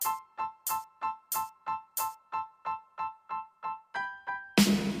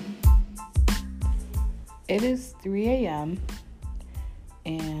It is 3 a.m.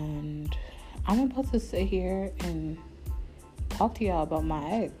 and I'm about to sit here and talk to y'all about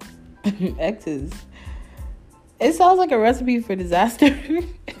my exes. It sounds like a recipe for disaster,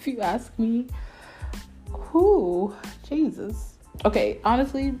 if you ask me. Whew, Jesus. Okay,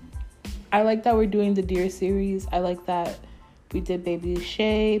 honestly, I like that we're doing the Dear series. I like that we did Baby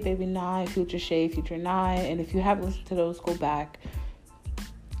Shay, Baby Nye, Future Shay, Future Nye. And if you haven't listened to those, go back.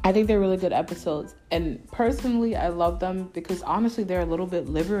 I think they're really good episodes. And personally, I love them because honestly, they're a little bit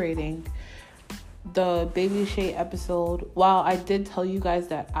liberating. The Baby Shay episode, while I did tell you guys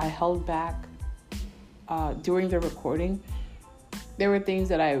that I held back during the recording, there were things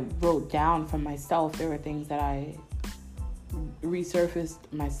that I wrote down from myself. There were things that I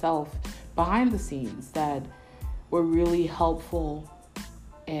resurfaced myself behind the scenes that were really helpful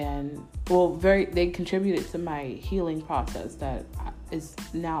and they contributed to my healing process that is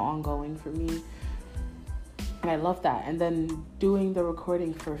now ongoing for me. And I love that. And then doing the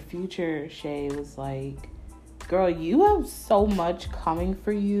recording for Future Shay was like, girl, you have so much coming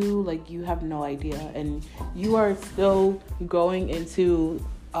for you. Like, you have no idea. And you are still going into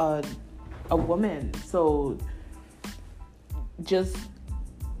a woman. So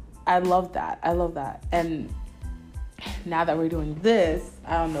I love that. And now that we're doing this,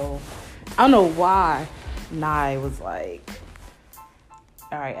 I don't know why Nye was like,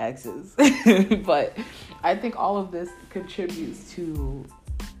 all right, exes. But I think all of this contributes to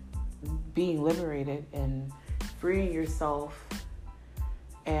being liberated and freeing yourself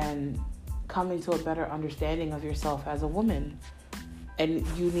and coming to a better understanding of yourself as a woman. And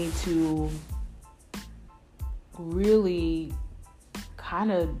you need to really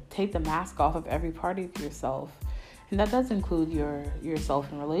kind of take the mask off of every part of yourself. And that does include yourself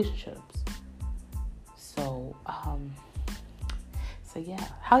in relationships. So yeah,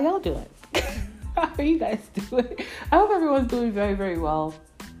 how y'all doing? How are you guys doing? I hope everyone's doing very, very well,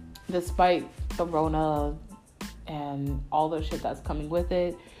 despite the Rona and all the shit that's coming with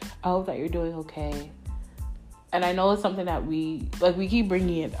it. I hope that you're doing okay. And I know it's something that we keep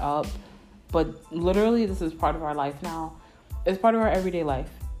bringing it up, but literally this is part of our life now. It's part of our everyday life.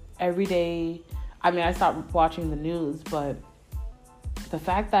 Every day, I mean, I stopped watching the news, but the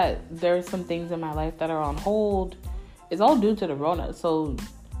fact that there's some things in my life that are on hold is all due to the Rona. So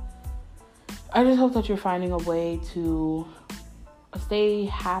I just hope that you're finding a way to stay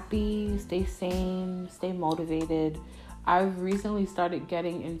happy, stay sane, stay motivated. I've recently started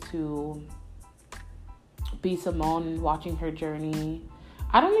getting into B. Simone and watching her journey.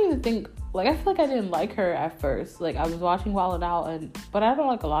 I don't even think, I feel like I didn't like her at first. I was watching Wild 'N Out, but I don't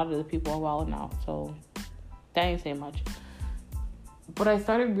like a lot of the people on Wild 'N Out, so that ain't saying much. But I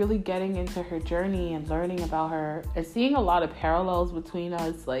started really getting into her journey and learning about her and seeing a lot of parallels between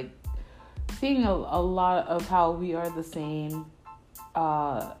us, seeing a lot of how we are the same.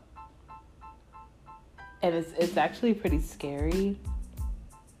 And it's actually pretty scary.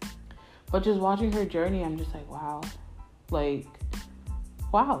 But just watching her journey, I'm just like, wow.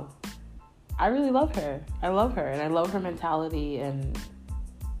 Wow. I really love her. I love her. And I love her mentality. And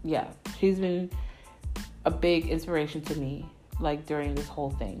yeah, she's been a big inspiration to me, during this whole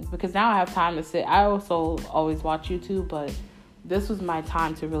thing. Because now I have time to sit. I also always watch YouTube, but this was my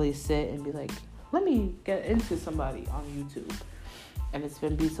time to really sit and be like, let me get into somebody on YouTube. And it's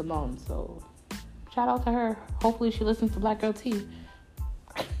been B. Simone. So shout out to her. Hopefully she listens to Black Girl Tea.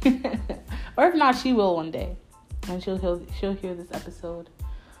 Or if not, she will one day. And she'll hear this episode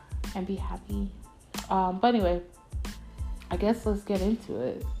and be happy. But anyway, I guess let's get into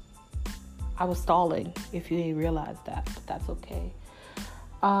it. I was stalling, if you didn't realize that, but that's okay.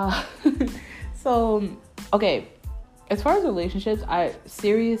 So, okay. As far as relationships,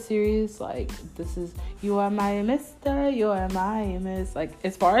 serious, this is, you are my mister, you are my miss.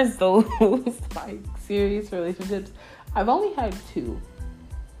 As far as those, serious relationships, I've only had 2.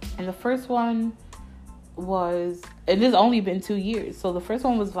 And the first one it has only been 2 years. So the first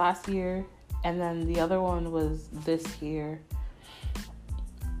one was last year, and then the other one was this year.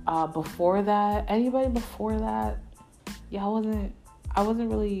 Before that, anybody before that? Yeah, I wasn't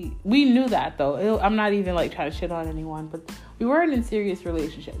really, we knew that though. I'm not even trying to shit on anyone, but we weren't in serious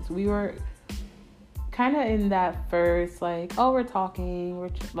relationships. We were kind of in that first, we're talking,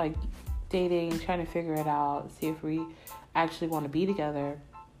 we're dating, trying to figure it out, see if we actually want to be together.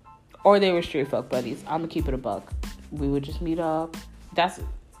 Or they were straight fuck buddies. I'm gonna keep it a buck. We would just meet up.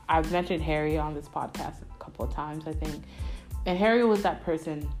 I've mentioned Harry on this podcast a couple of times, I think. And Harry was that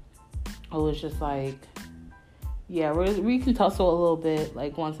person who was just yeah, we can tussle a little bit,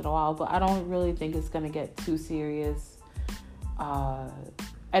 once in a while, but I don't really think it's gonna get too serious. And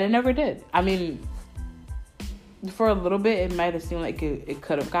it never did. I mean, for a little bit, it might have seemed like it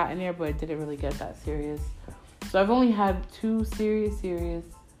could have gotten there, but it didn't really get that serious. So I've only had 2 serious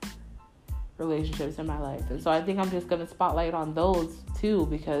relationships in my life. And so I think I'm just going to spotlight on those 2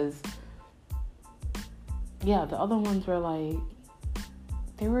 because, yeah, the other ones were like,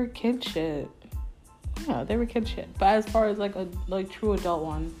 they were kid shit. Yeah, they were kid shit. But as far as like a true adult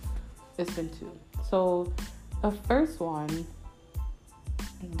one, it's been 2. So the first one,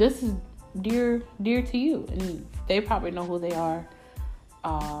 this is dear to you, and they probably know who they are.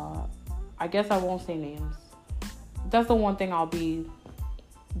 I guess I won't say names. That's the one thing I'll be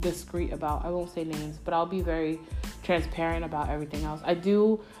discreet about. I won't say names, but I'll be very transparent about everything else. I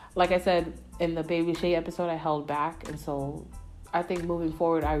do, like I said in the Baby Shay episode, I held back, and so I think moving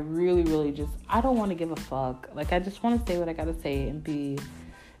forward, I really just, I don't want to give a fuck. Like, I just want to say what I gotta say and be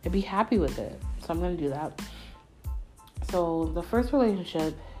happy with it. So I'm gonna do that. So the first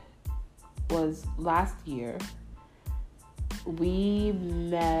relationship was last year. We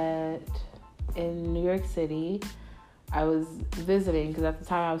met in New York City. I was visiting because at the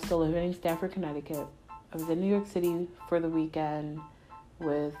time I was still living in Stamford, Connecticut. I was in New York City for the weekend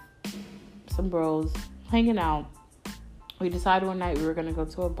with some bros, hanging out. We decided one night we were going to go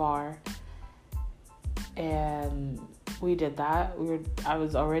to a bar, and we did that. I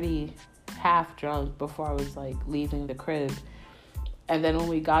was already half drunk before I was like leaving the crib. And then when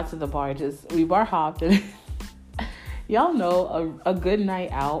we got to the bar, we bar hopped, and y'all know a good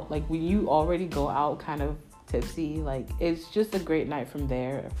night out, like when you already go out kind of tipsy, like it's just a great night from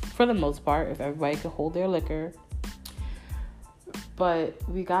there for the most part if everybody could hold their liquor. But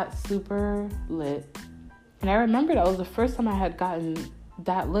we got super lit, and I remember that was the first time I had gotten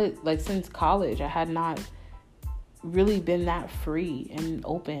that lit, like since college. I had not really been that free and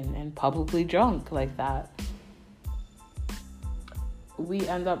open and publicly drunk like that. We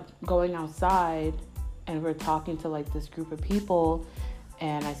end up going outside, and we're talking to like this group of people,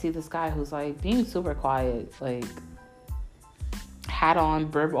 and I see this guy who's like being super quiet, like hat on,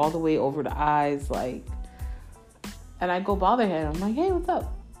 burp all the way over the eyes, like, and I go bother him. I'm like, hey, what's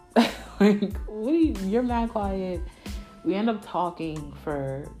up? Like, you're mad quiet. We end up talking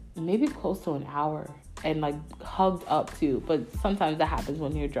for maybe close to an hour, and like hugged up too, but sometimes that happens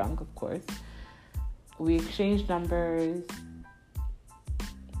when you're drunk, of course. We exchanged numbers,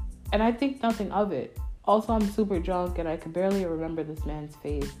 and I think nothing of it. Also, I'm super drunk, and I can barely remember this man's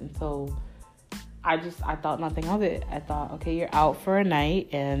face. And so I thought nothing of it. I thought, okay, you're out for a night,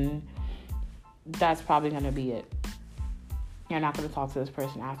 and that's probably going to be it. You're not going to talk to this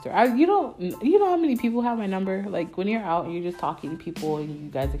person after. You know how many people have my number? Like, when you're out and you're just talking to people and you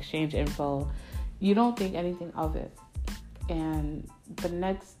guys exchange info, you don't think anything of it. And the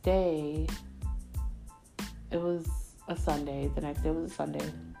next day, it was a Sunday. The next day was a Sunday.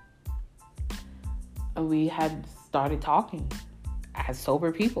 And we had started talking as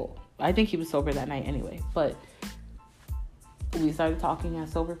sober people. I think he was sober that night anyway. But we started talking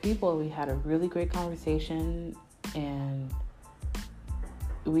as sober people. We had a really great conversation. And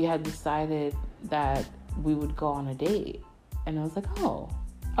we had decided that we would go on a date. And I was like, oh,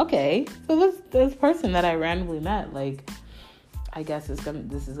 okay. So this person that I randomly met, like, I guess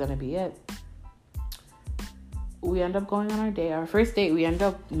this is gonna be it. We end up going on our date. Our first date, we end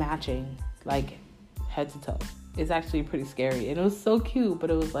up matching, like, head to toe. It's actually pretty scary, and it was so cute, but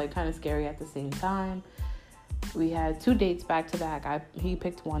it was like kind of scary at the same time. We had 2 dates back to back. He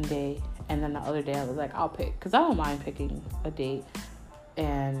picked one day, and then the other day I was like, I'll pick, because I don't mind picking a date.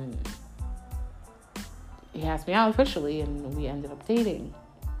 And he asked me out officially, and we ended up dating.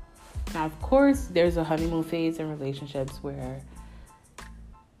 Now, of course, there's a honeymoon phase in relationships where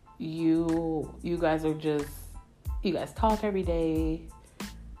you guys talk every day.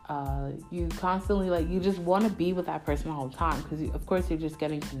 You constantly, like, you just want to be with that person all the time because, of course, you're just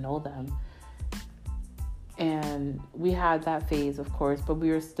getting to know them. And we had that phase, of course, but we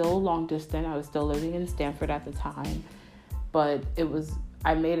were still long distance. I was still living in Stamford at the time. But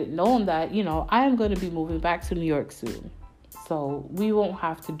I made it known that, I am going to be moving back to New York soon. So we won't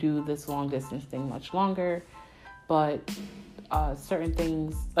have to do this long distance thing much longer. But certain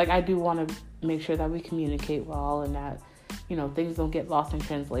things, like, I do want to make sure that we communicate well and that, things don't get lost in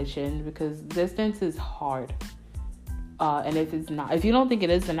translation, because distance is hard. And if you don't think it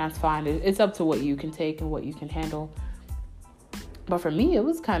is, then that's fine. It's up to what you can take and what you can handle. But for me, it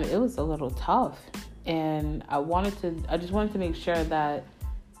was a little tough. And I just wanted to make sure that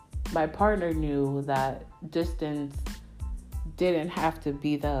my partner knew that distance didn't have to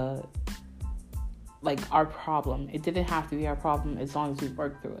be our problem. It didn't have to be our problem as long as we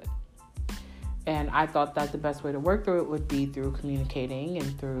worked through it. And I thought that the best way to work through it would be through communicating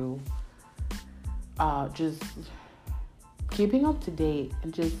and through just keeping up to date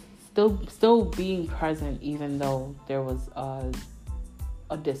and just still being present, even though there was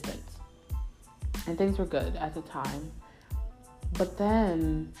a distance, and things were good at the time. But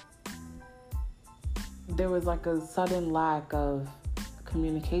then there was like a sudden lack of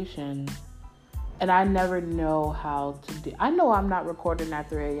communication, and I never know how to do. I know I'm not recording at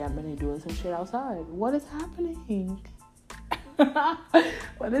 3 a.m. and doing some shit outside. What is happening?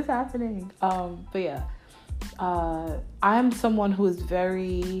 What is happening? But yeah, I'm someone who is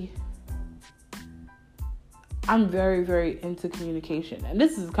I'm very, very into communication. And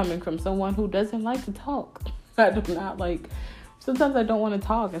this is coming from someone who doesn't like to talk. I do not like, sometimes I don't want to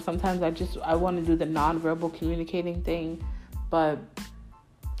talk. And sometimes I want to do the nonverbal communicating thing. But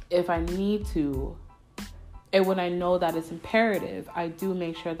if I need to, and when I know that it's imperative, I do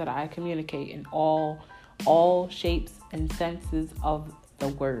make sure that I communicate in all shapes and senses of the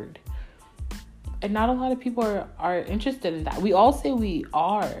word. And not a lot of people are interested in that. We all say we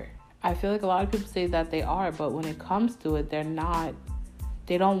are. I feel like a lot of people say that they are, but when it comes to it, they're not.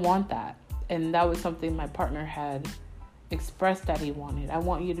 They don't want that. And that was something my partner had expressed that he wanted. I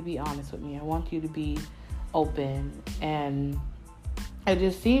want you to be honest with me. I want you to be open. And it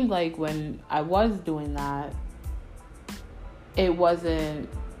just seemed like when I was doing that, it wasn't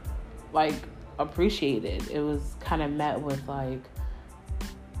like appreciated. It was kind of met with like,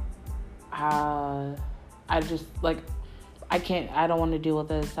 I just like, I don't want to deal with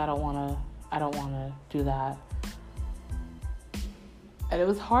this. I don't want to do that. And it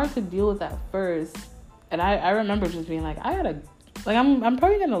was hard to deal with at first. And I remember just being like, I'm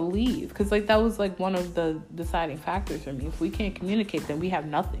probably going to leave. Because like, that was like one of the deciding factors for me. If we can't communicate, then we have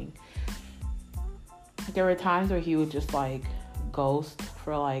nothing. There were times where he would just like ghost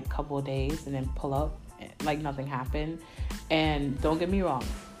for like a couple of days and then pull up like nothing happened. And don't get me wrong,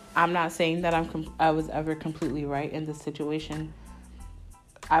 I'm not saying that I was ever completely right in this situation.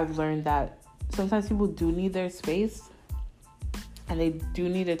 I've learned that sometimes people do need their space, and they do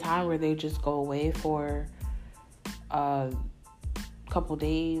need a time where they just go away for a couple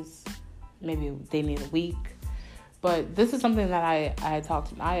days. Maybe they need a week. But this is something that I had talked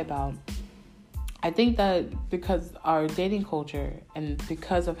to Nye about. I think that because our dating culture and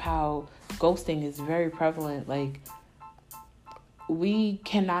because of how ghosting is very prevalent, like, we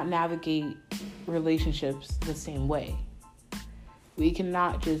cannot navigate relationships the same way. We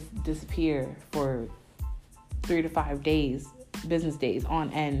cannot just disappear for 3 to 5 days, business days on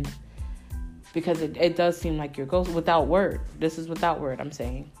end, because it does seem like you're ghosting without word. This is without word, I'm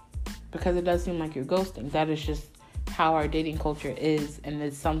saying. Because it does seem like you're ghosting. That is just how our dating culture is, and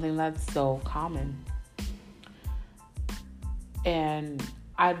it's something that's so common. And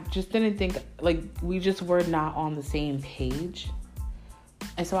I just didn't think, like, we just were not on the same page.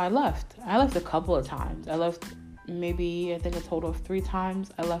 And so I left. I left a couple of times. I left maybe, I think a total of 3 times.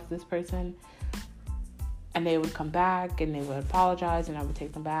 I left this person. And they would come back and they would apologize and I would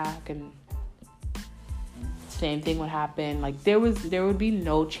take them back. And same thing would happen. Like, there would be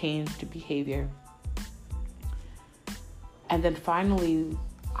no change to behavior. And then finally,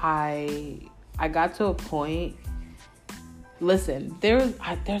 I got to a point. Listen, there's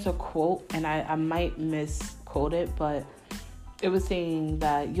a quote, and I might misquote it, but it was saying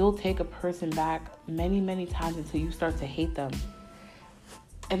that you'll take a person back many, many times until you start to hate them.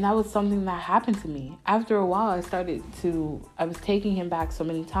 And that was something that happened to me. After a while, I was taking him back so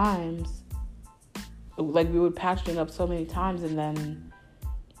many times. Like, we were patching up so many times, and then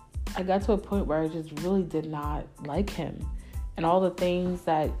I got to a point where I just really did not like him. And all the things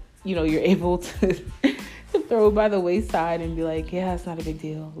that, you're able to throw by the wayside and be like, yeah, it's not a big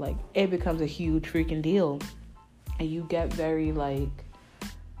deal. Like, it becomes a huge freaking deal. And you get very, like,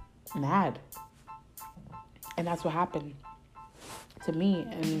 mad. And that's what happened to me.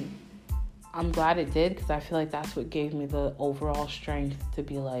 And I'm glad it did, because I feel like that's what gave me the overall strength to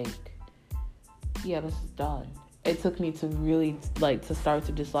be like, yeah, this is done. It took me to really, like, to start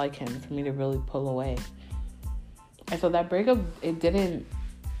to dislike him, for me to really pull away. And so that breakup, it didn't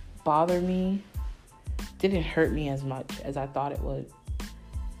bother me, didn't hurt me as much as I thought it would.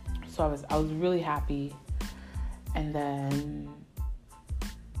 So I was really happy. And then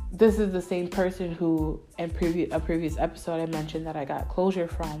this is the same person who, in a previous episode, I mentioned that I got closure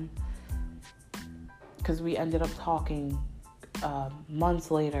from, because we ended up talking months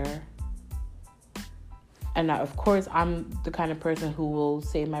later. And of course, I'm the kind of person who will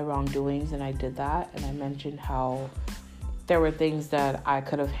say my wrongdoings, and I did that. And I mentioned how there were things that I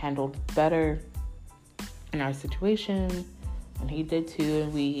could have handled better in our situation, and he did too.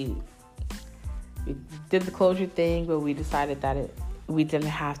 And we did the closure thing, but we decided that we didn't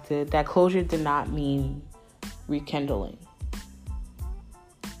have to, that closure did not mean rekindling.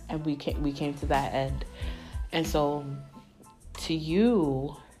 And we came to that end. And so to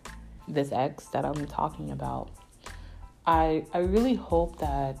you, this ex that I'm talking about, I really hope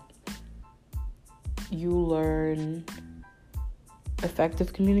that you learn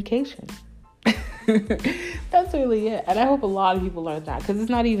effective communication. That's really it. And I hope a lot of people learn that, because it's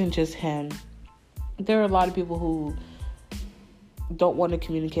not even just him. There are a lot of people who don't want to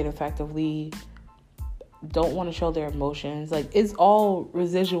communicate effectively, don't want to show their emotions. Like, it's all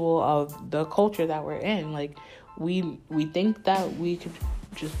residual of the culture that we're in. Like, we think that we could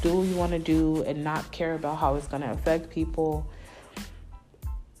just do what we want to do and not care about how it's going to affect people.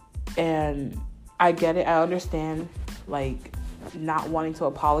 And I get it. I understand, like, not wanting to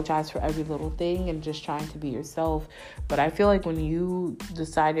apologize for every little thing and just trying to be yourself. But I feel like when you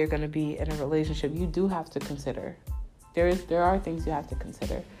decide you're going to be in a relationship, you do have to consider. There are things you have to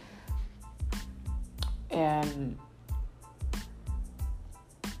consider. And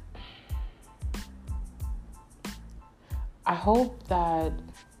I hope that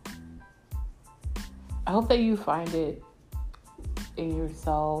you find it in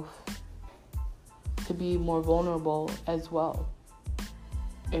yourself to be more vulnerable as well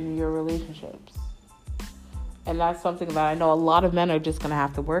in your relationships. And that's something that I know a lot of men are just going to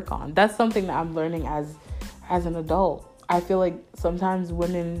have to work on. That's something that I'm learning as an adult. I feel like sometimes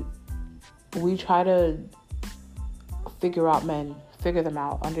women, we try to figure them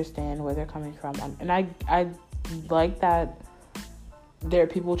out, understand where they're coming from. And I like that there are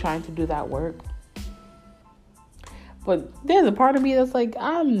people trying to do that work. But there's a part of me that's like,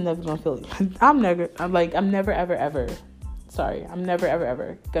 I'm never gonna feel it. I'm never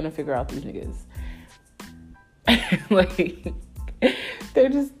ever gonna figure out these niggas. Like,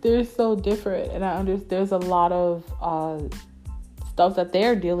 they're so different. And I understand there's a lot of stuff that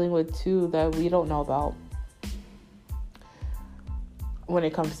they're dealing with too that we don't know about when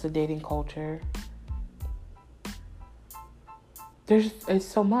it comes to dating culture. It's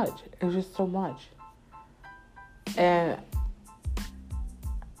so much. It's just so much. And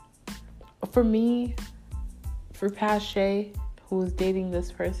for me, for past Shay, who was dating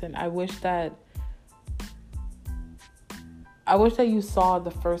this person, I wish that you saw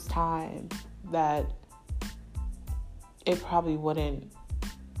the first time that it probably wouldn't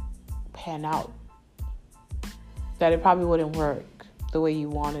pan out. That it probably wouldn't work the way you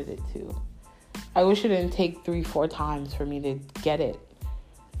wanted it to. I wish it didn't take 3-4 times for me to get it.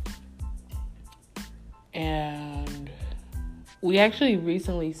 And we actually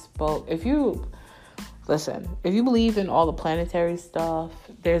recently spoke. If you believe in all the planetary stuff,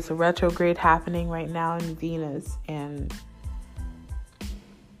 there's a retrograde happening right now in Venus. And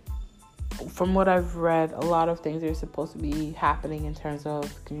from what I've read, a lot of things are supposed to be happening in terms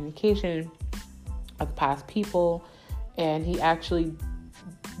of communication of past people. And he actually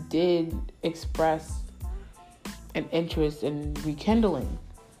did express an interest in rekindling.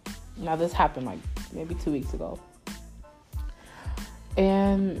 Now, this happened like maybe 2 weeks ago.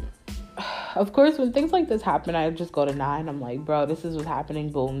 And of course, when things like this happen, I just go to 9. I'm like, bro, this is what's happening.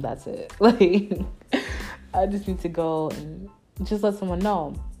 Boom, that's it. Like, I just need to go and just let someone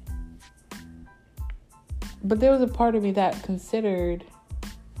know. But there was a part of me that considered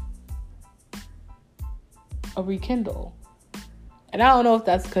a rekindle. And I don't know if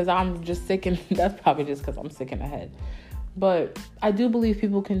that's because I'm just sick and that's probably just because I'm sick in the head. But I do believe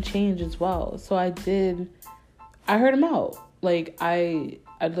people can change as well. So I heard him out. Like, I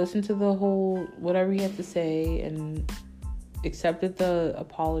listened to the whole, whatever he had to say, and accepted the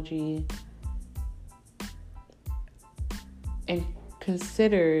apology. And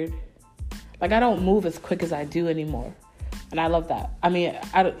considered, like, I don't move as quick as I do anymore. And I love that. I mean,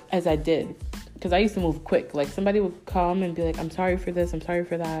 as I did. Because I used to move quick. Like, somebody would come and be like, I'm sorry for this, I'm sorry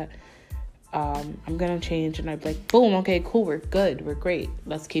for that. I'm going to change. And I'd be like, boom, okay, cool, we're good, we're great.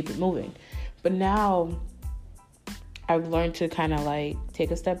 Let's keep it moving. But now I've learned to kind of like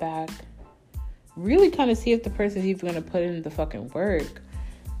take a step back, really kind of see if the person's even going to put in the fucking work,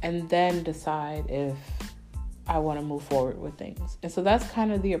 and then decide if I want to move forward with things. And so that's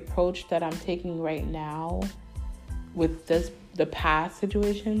kind of the approach that I'm taking right now with the past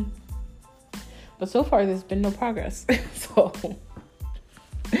situation. But so far, there's been no progress. So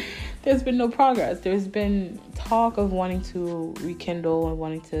there's been no progress. There's been talk of wanting to rekindle and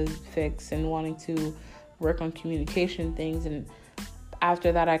wanting to fix and wanting to work on communication things. And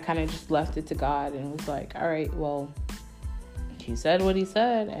after that, I kind of just left it to God and was like, all right, well, he said what he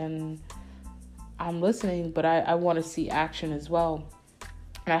said and I'm listening, but I want to see action as well.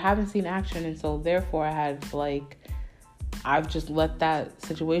 And I haven't seen action. And so therefore I had like I've just let that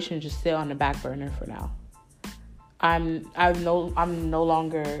situation just sit on the back burner for now. I'm no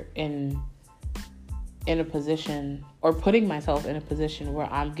longer in a position, or putting myself in a position where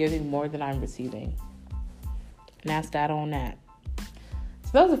I'm giving more than I'm receiving. And that's that on that.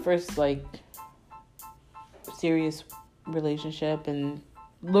 So that was the first like serious relationship, and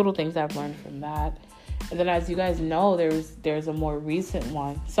little things I've learned from that. And then, as you guys know, there's a more recent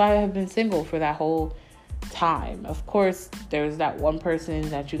one. So I have been single for that whole time. Of course, there's that one person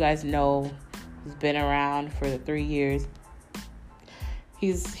that you guys know who's been around for the 3 years.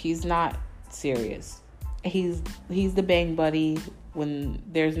 He's not serious. He's the bang buddy when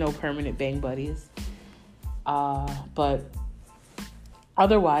there's no permanent bang buddies. But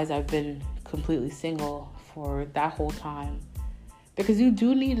otherwise, I've been completely single for that whole time, because you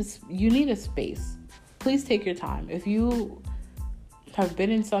need a space. Please take your time. If you have been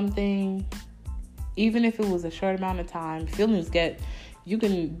in something, even if it was a short amount of time, you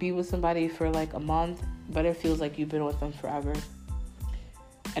can be with somebody for like a month, but it feels like you've been with them forever.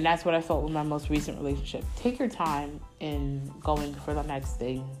 And that's what I felt with my most recent relationship. Take your time in going for the next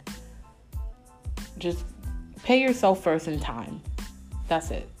thing. Just pay yourself first in time. That's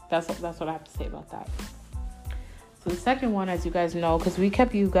it. That's what I have to say about that. So the second one, as you guys know, because we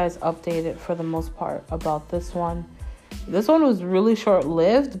kept you guys updated for the most part about this one. This one was really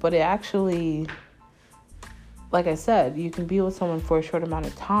short-lived, but it actually, like I said, you can be with someone for a short amount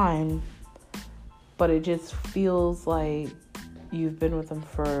of time, but it just feels like you've been with them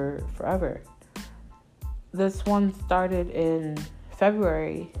for forever. This one started in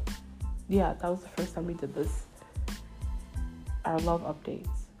February. Yeah, that was the first time we did this. Our love updates.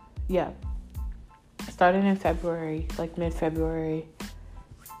 Yeah. Started in February, like mid-February.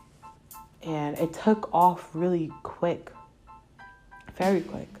 And it took off really quick. Very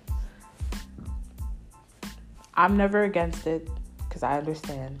quick. I'm never against it, because I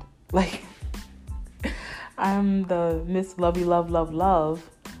understand. Like, I'm the Miss Lovey Love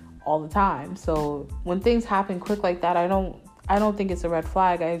all the time. So when things happen quick like that, I don't think it's a red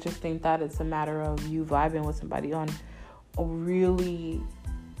flag. I just think that it's a matter of you vibing with somebody on a really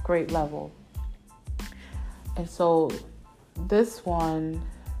great level. And so this one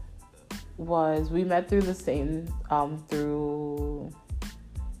we met through the same, through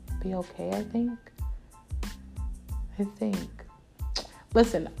BLK, I think.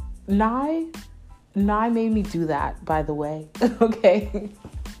 Listen, Nye made me do that, by the way. Okay.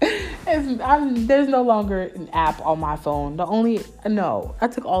 There's no longer an app on my phone. I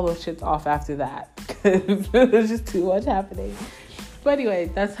took all those shits off after that, because it was just too much happening. But anyway,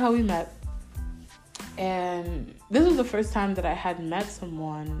 that's how we met. And this was the first time that I had met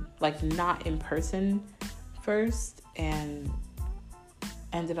someone, like, not in person first, and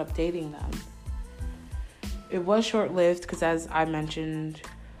ended up dating them. It was short-lived, because as I mentioned,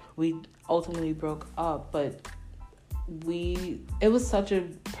 we ultimately broke up, but it was such a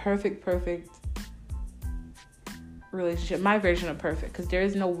perfect relationship. My version of perfect, because there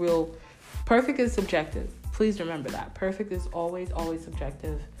is no real... Perfect is subjective. Please remember that. Perfect is always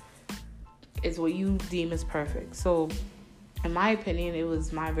subjective. It's what you deem as perfect. So, in my opinion, it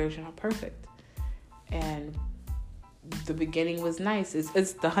was my version of perfect. And the beginning was nice.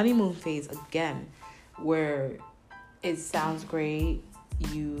 It's the honeymoon phase again, where it sounds great.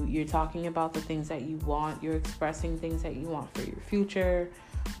 You're talking about the things that you want. You're expressing things that you want for your future.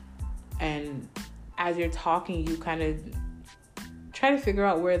 And as you're talking, you kind of try to figure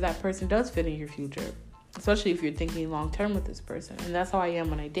out where that person does fit in your future, especially if you're thinking long term with this person. And that's how I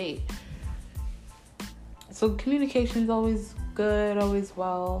am when I date. So communication's always good, always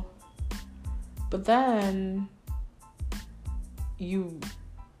well. But then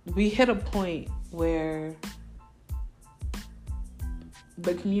we hit a point where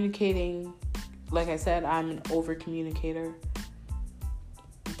the communicating, like I said, I'm an over communicator,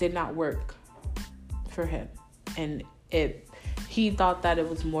 did not work for him. And he thought that it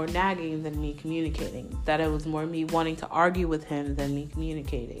was more nagging than me communicating, that it was more me wanting to argue with him than me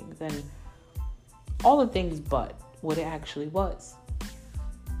communicating, than all the things but what it actually was.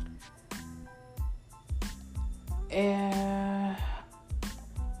 And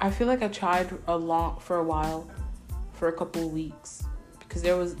I feel like I tried for a while, for a couple of weeks, because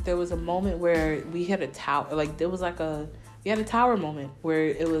there was a moment where we hit a tower, like we had a tower moment where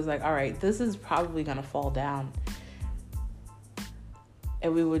it was like, all right, this is probably gonna fall down.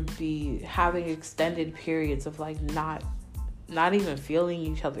 And we would be having extended periods of like not even feeling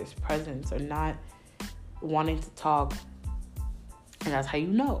each other's presence, or not wanting to talk. And that's how you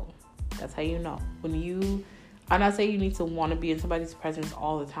know. I'm not saying you need to want to be in somebody's presence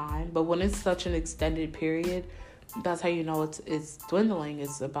all the time, but when it's such an extended period that's how you know it's dwindling.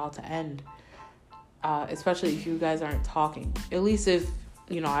 It's about to end. Especially if you guys aren't talking. At least if,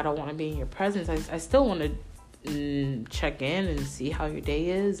 I don't want to be in your presence. I still want to check in and see how your day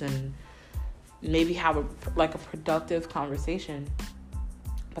is and maybe have a productive conversation.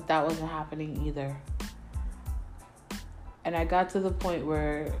 But that wasn't happening either. And I got to the point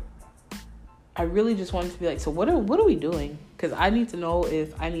where I really just wanted to be like, so what are we doing? Because I need to know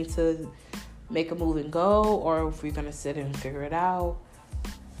if I need to make a move and go, or if we're going to sit and figure it out.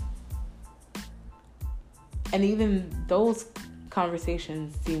 And even those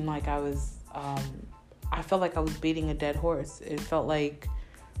conversations seemed like I felt like I was beating a dead horse. It felt like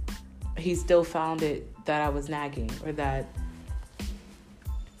he still found it that I was nagging, or that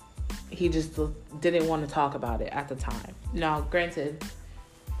he just didn't want to talk about it at the time. Now, granted,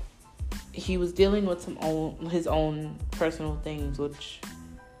 he was dealing with his own personal things, which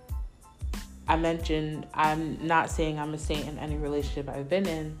I mentioned. I'm not saying I'm a saint in any relationship I've been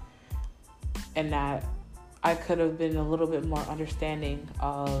in, and that I could have been a little bit more understanding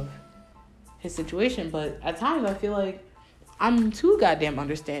of his situation. But at times I feel like I'm too goddamn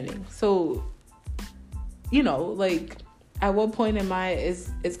understanding. So, at what point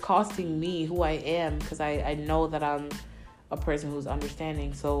is costing me who I am, because I know that I'm a person who's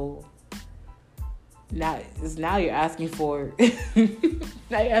understanding. So now you're asking for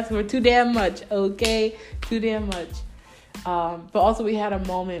too damn much, okay? Too damn much. But also we had a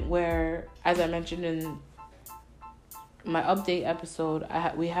moment where, as I mentioned in my update episode,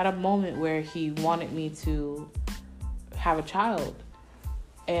 we had a moment where he wanted me to have a child.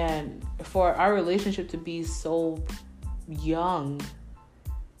 And for our relationship to be so young,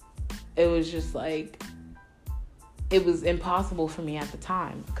 it was just like, it was impossible for me at the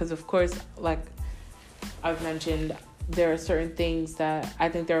time. Because of course, like I've mentioned, there are certain things that I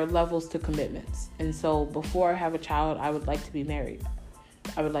think there are levels to commitments. And so before I have a child, I would like to be married.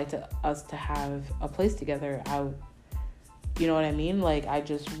 I would like us to have a place together. You know what I mean? Like, I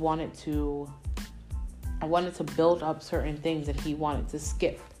wanted to build up certain things that he wanted to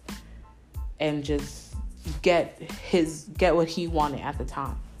skip and just get what he wanted at the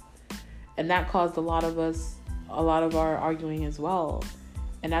time. And that caused a lot of our arguing as well.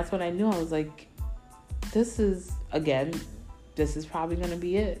 And that's when I knew, I was like, this is probably going to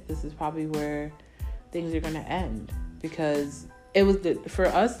be it. This is probably where things are going to end, because it was for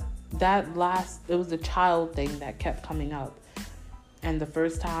us, it was the child thing that kept coming up. And the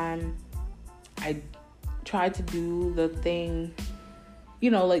first time I tried to do the thing,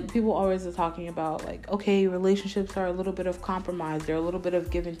 like people always are talking about, like, okay, relationships are a little bit of compromise. They're a little bit of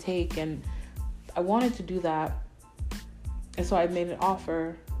give and take. And I wanted to do that. And so I made an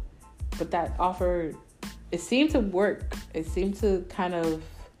offer. But that offer, it seemed to work. It seemed to kind of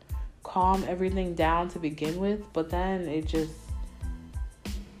calm everything down to begin with. But then it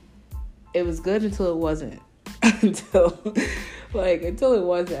was good until it wasn't. until it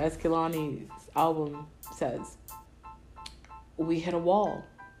wasn't, as Kehlani's album says. We hit a wall.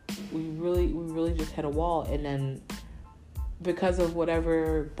 We really just hit a wall. And then because of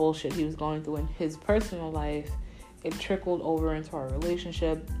whatever bullshit he was going through in his personal life, it trickled over into our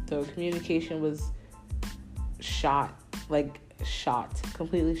relationship. The communication was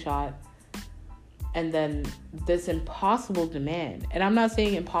completely shot. And then this impossible demand. And I'm not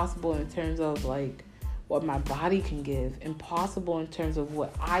saying impossible in terms of like what my body can give. Impossible in terms of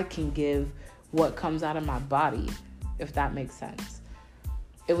what I can give, what comes out of my body, if that makes sense.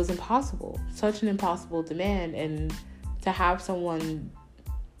 It was impossible. Such an impossible demand. And to have someone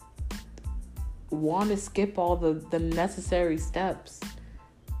want to skip all the necessary steps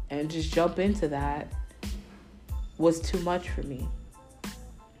and just jump into that was too much for me.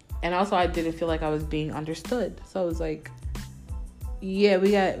 And also I didn't feel like I was being understood. So I was like, yeah, we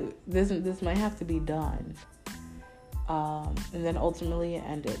got this might have to be done. And then ultimately it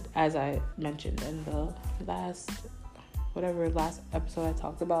ended, as I mentioned in the last episode I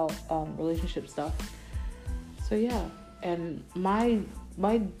talked about relationship stuff. So yeah, and my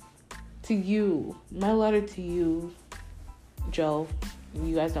letter to you, Joe,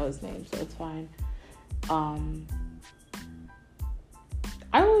 you guys know his name, so it's fine.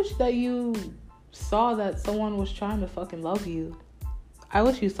 I wish that you saw that someone was trying to fucking love you. I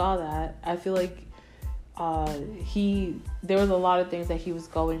wish you saw that. I feel like there was a lot of things that he was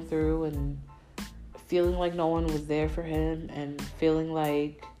going through, and feeling like no one was there for him, and feeling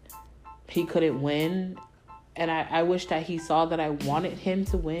like he couldn't win. And I wish that he saw that I wanted him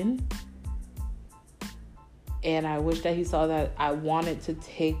to win. And I wish that he saw that I wanted to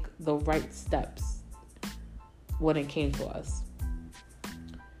take the right steps when it came to us.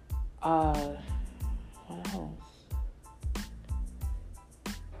 What else?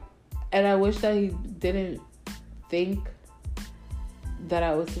 And I wish that he didn't think that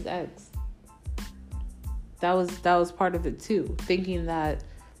I was his ex. That was part of it too. Thinking that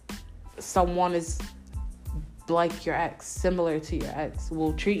someone is like your ex, similar to your ex,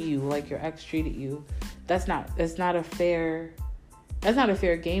 will treat you like your ex treated you. That's not a fair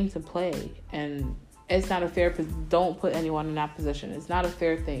game to play. And it's not a fair, don't put anyone in that position. It's not a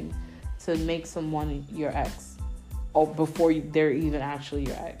fair thing to make someone your ex or before they're even actually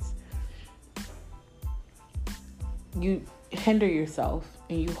your ex. You hinder yourself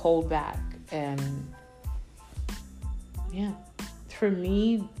and you hold back. And yeah, for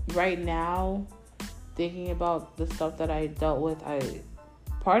me right now, thinking about the stuff that I dealt with,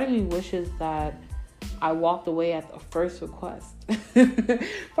 part of me wishes that I walked away at the first request.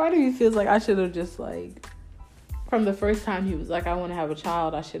 Part of me feels like I should have just like, from the first time he was like, I want to have a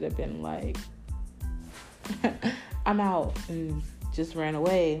child, I should have been like, I'm out, and just ran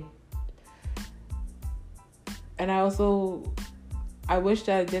away. And I wish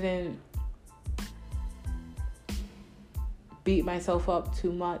that I didn't beat myself up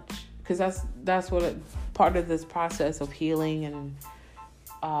too much, because that's what part of this process of healing and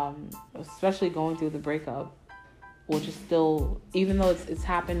especially going through the breakup, which is still, even though it's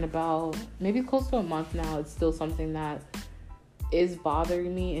happened about maybe close to a month now, it's still something that is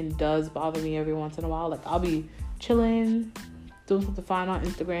bothering me and does bother me every once in a while. Like, I'll be chilling, doing something fine on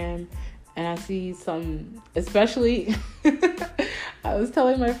Instagram, and I see some, especially I was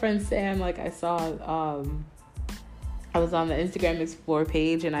telling my friend Sam, like, I saw I was on the Instagram Explore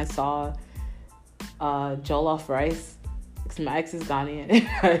page and I saw jollof rice, because my ex is Ghanaian.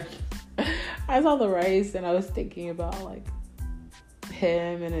 I saw the rice and I was thinking about like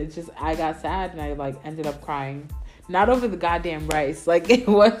him, and I got sad and I like ended up crying. Not over the goddamn rice, like it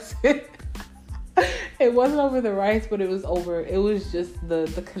wasn't over the rice, but it was just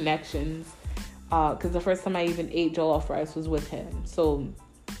the connections. Because the first time I even ate jollof rice was with him, so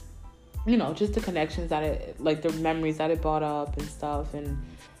just the connections that the memories that it brought up and stuff. And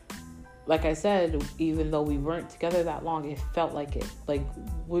like I said, even though we weren't together that long, it felt like it. Like,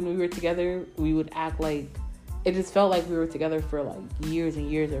 when we were together, we would act like, it just felt like we were together for like years and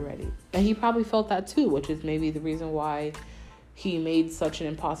years already. And he probably felt that too, which is maybe the reason why he made such an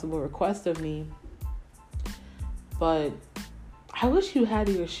impossible request of me. But I wish you had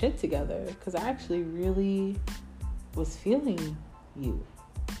your shit together, because I actually really was feeling you.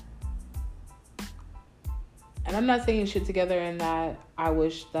 And I'm not saying shit together in that I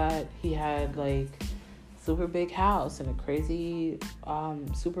wish that he had like super big house and a crazy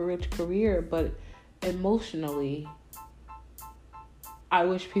super rich career, but emotionally, I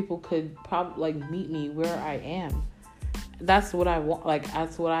wish people could probably like meet me where I am. That's what I want. Like,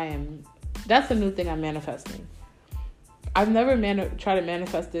 that's what I am. That's the new thing I'm manifesting. I've never trying to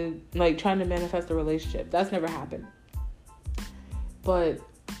manifest a relationship. That's never happened. But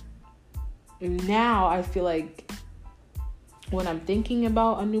now I feel like when I'm thinking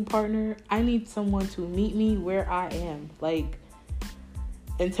about a new partner, I need someone to meet me where I am. Like,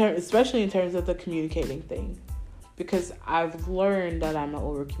 especially in terms of the communicating thing. Because I've learned that I'm an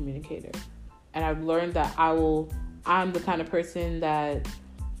over communicator. And I've learned that I'm the kind of person that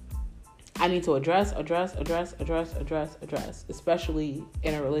I need to address, especially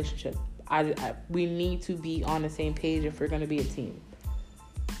in a relationship. We need to be on the same page if we're going to be a team.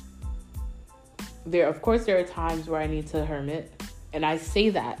 There are times where I need to hermit, and I say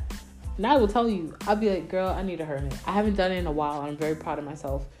that. And I will tell you, I'll be like, girl, I need a hermit. I haven't done it in a while. I'm very proud of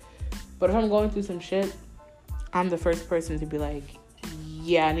myself. But if I'm going through some shit, I'm the first person to be like,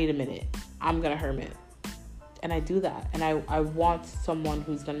 yeah, I need a minute. I'm going to hermit. And I do that. And I want someone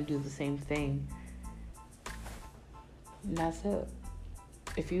who's going to do the same thing. And that's it.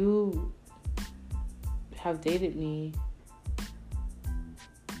 If you have dated me,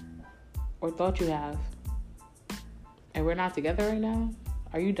 or thought you have, and we're not together right now,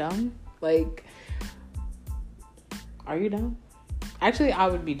 are you dumb? Like, are you dumb? Actually, I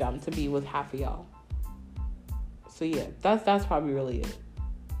would be dumb to be with half of y'all. So yeah, that's probably really it.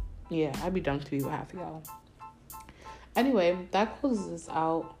 Yeah, I'd be dumb to be with half of y'all. Anyway, that closes this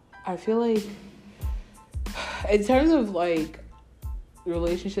out. I feel like, in terms of like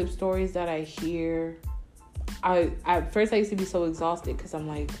relationship stories that I hear, at first I used to be so exhausted because I'm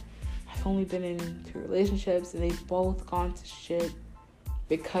like, I've only been in 2 relationships and they've both gone to shit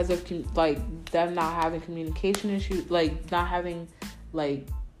because of like them not having communication issues, like not having like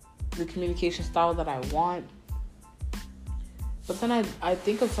the communication style that I want. But then I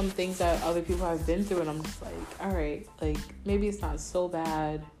think of some things that other people have been through, and I'm just like, all right, like maybe it's not so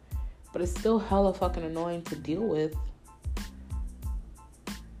bad, but it's still hella fucking annoying to deal with.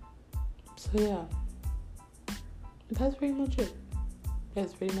 So yeah, that's pretty much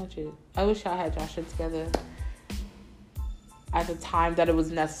it. I wish I had y'all shit together at the time that it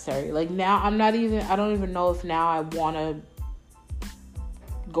was necessary. Like now, I don't even know if now I want to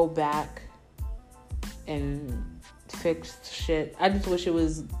go back and fix shit. I just wish it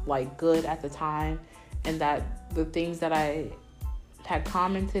was like good at the time, and that the things that I had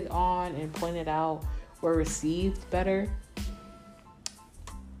commented on and pointed out were received better.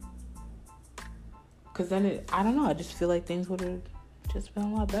 Because then I don't know, I just feel like things would have just been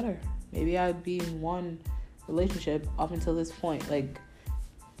a lot better. Maybe I'd be in one relationship up until this point. Like,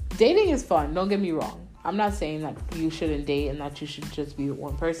 dating is fun, don't get me wrong. I'm not saying that you shouldn't date and that you should just be with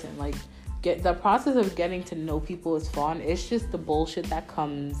one person. Like, the process of getting to know people is fun. It's just the bullshit that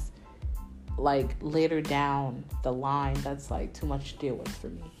comes like later down the line that's like too much to deal with for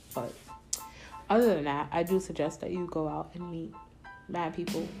me. But other than that, I do suggest that you go out and meet mad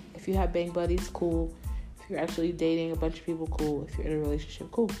people. If you have bang buddies, cool. If you're actually dating a bunch of people, cool. If you're in a relationship,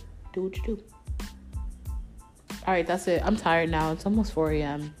 cool. Do what you do. All right, that's it. I'm tired now. It's almost 4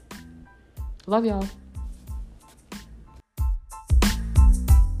 a.m. Love y'all.